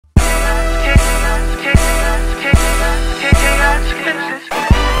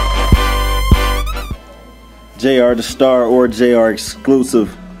JR the Star or JR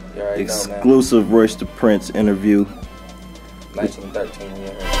exclusive. Exclusive Royce the Prince interview. 1913,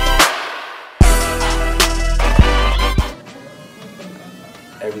 yeah.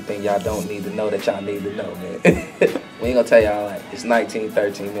 Everything y'all don't need to know that y'all need to know, man. We ain't gonna tell y'all like it's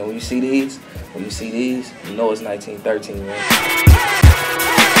 1913, man. When you see these, you know it's 1913, man.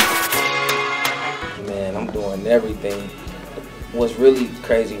 Man, I'm doing everything. What's really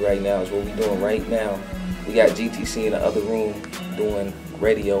crazy right now is what we doing right now. We got GTC in the other room doing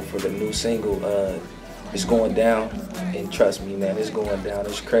radio for the new single. It's going down, and trust me, man, it's going down.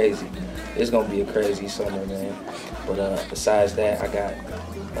 It's crazy. It's gonna be a crazy summer, man. But besides that, I got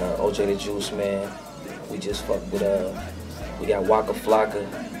OJ the Juiceman. We just fucked with we got Waka, Flacka.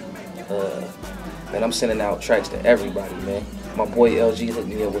 Man, I'm sending out tracks to everybody, man. My boy LG hooked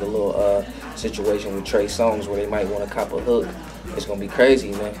me up with a little situation with Trey Songz where they might want to cop a hook. It's gonna be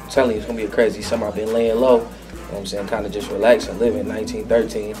crazy, man. I'm telling you, it's gonna be a crazy summer. I've been laying low. You know what I'm saying? Kind of just relaxing, living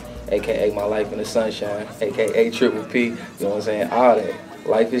 1913, aka My Life in the Sunshine, aka Triple P. You know what I'm saying? All that.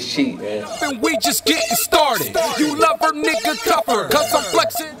 Life is cheap, man. And we just getting started. You love her, nigga, cuff her, cause I'm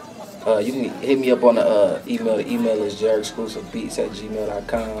flexing. You can hit me up on the email. The email is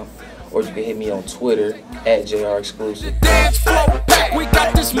jrexclusivebeats@gmail.com. Or you can hit me on Twitter @jrexclusive. Dance floor back, we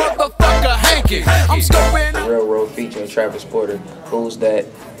got this motherfucker hanking. I'm scoping. Railroad featuring Travis Porter. Who's That?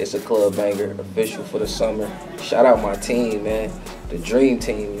 It's a club banger, official for the summer. Shout out my team, man. The dream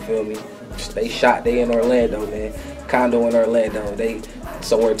team, you feel me? They in Orlando, man. Condo in Orlando. They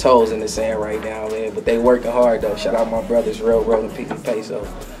somewhere toes in the sand right now, man. But they working hard though. Shout out my brothers, Railroad and PP Peso.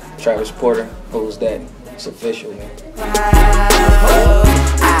 Travis Porter, Who's That? It's official, man.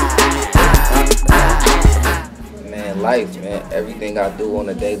 Man, life, man. Everything I do on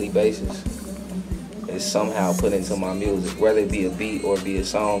a daily basis is somehow put into my music, whether it be a beat or be a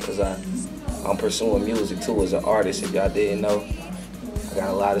song, because I'm pursuing music too as an artist, if y'all didn't know. I got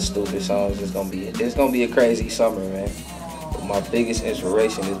a lot of stupid songs. It's gonna be a crazy summer, man. But my biggest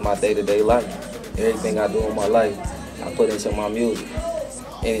inspiration is my day-to-day life. Everything I do in my life, I put into my music.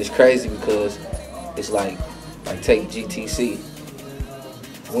 And it's crazy because it's like take GTC.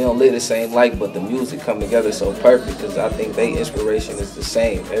 We don't live the same life, but the music come together so perfect because I think their inspiration is the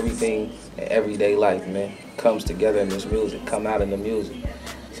same. Everything in everyday life, man, comes together in this music, come out in the music.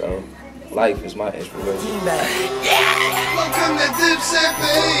 So life is my inspiration.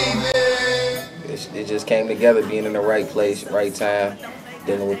 It just came together, being in the right place, right time,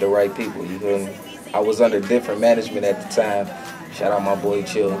 dealing with the right people, you feel me? I was under different management at the time. Shout out my boy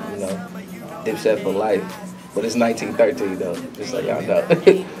Chill, you know, Dipset for life. But it's 1913 though, just so y'all know.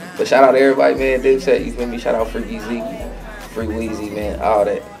 But shout out to everybody, man, Dipset, you feel me? Shout out Freekey, Zekey, Free Weezy, man, all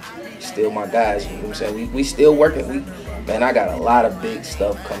that. Still my guys, you know what I'm saying? We still working. Man, I got a lot of big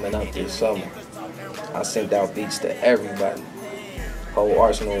stuff coming up this summer. I sent out beats to everybody, whole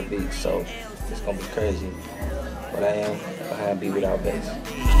arsenal of beats, so it's gonna be crazy. But I am behind Beat Without Bass.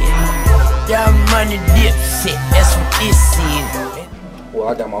 Got money Dipset, that's what this is. Well,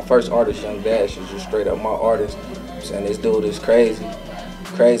 I got my first artist, Young Dash, is just straight up my artist. I'm saying this dude is crazy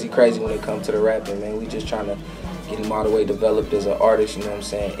when it comes to the rapping, man. We just trying to get him all the way developed as an artist, you know what I'm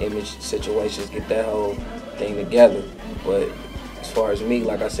saying? Image situations, get that whole thing together. But as far as me,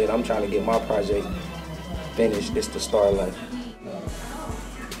 like I said, I'm trying to get my project finished. It's the Star Life.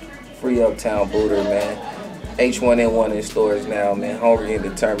 Free Uptown Booter, man. H1N1 in stores now, man. Hungry and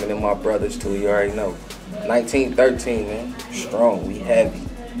determined, and my brothers too, you already know. 1913, man. Strong, we heavy.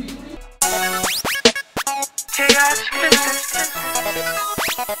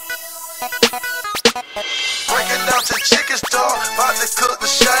 Breaking down to chicken store, about to cook the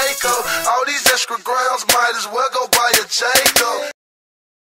shake up. All these extra grounds might as well go buy a J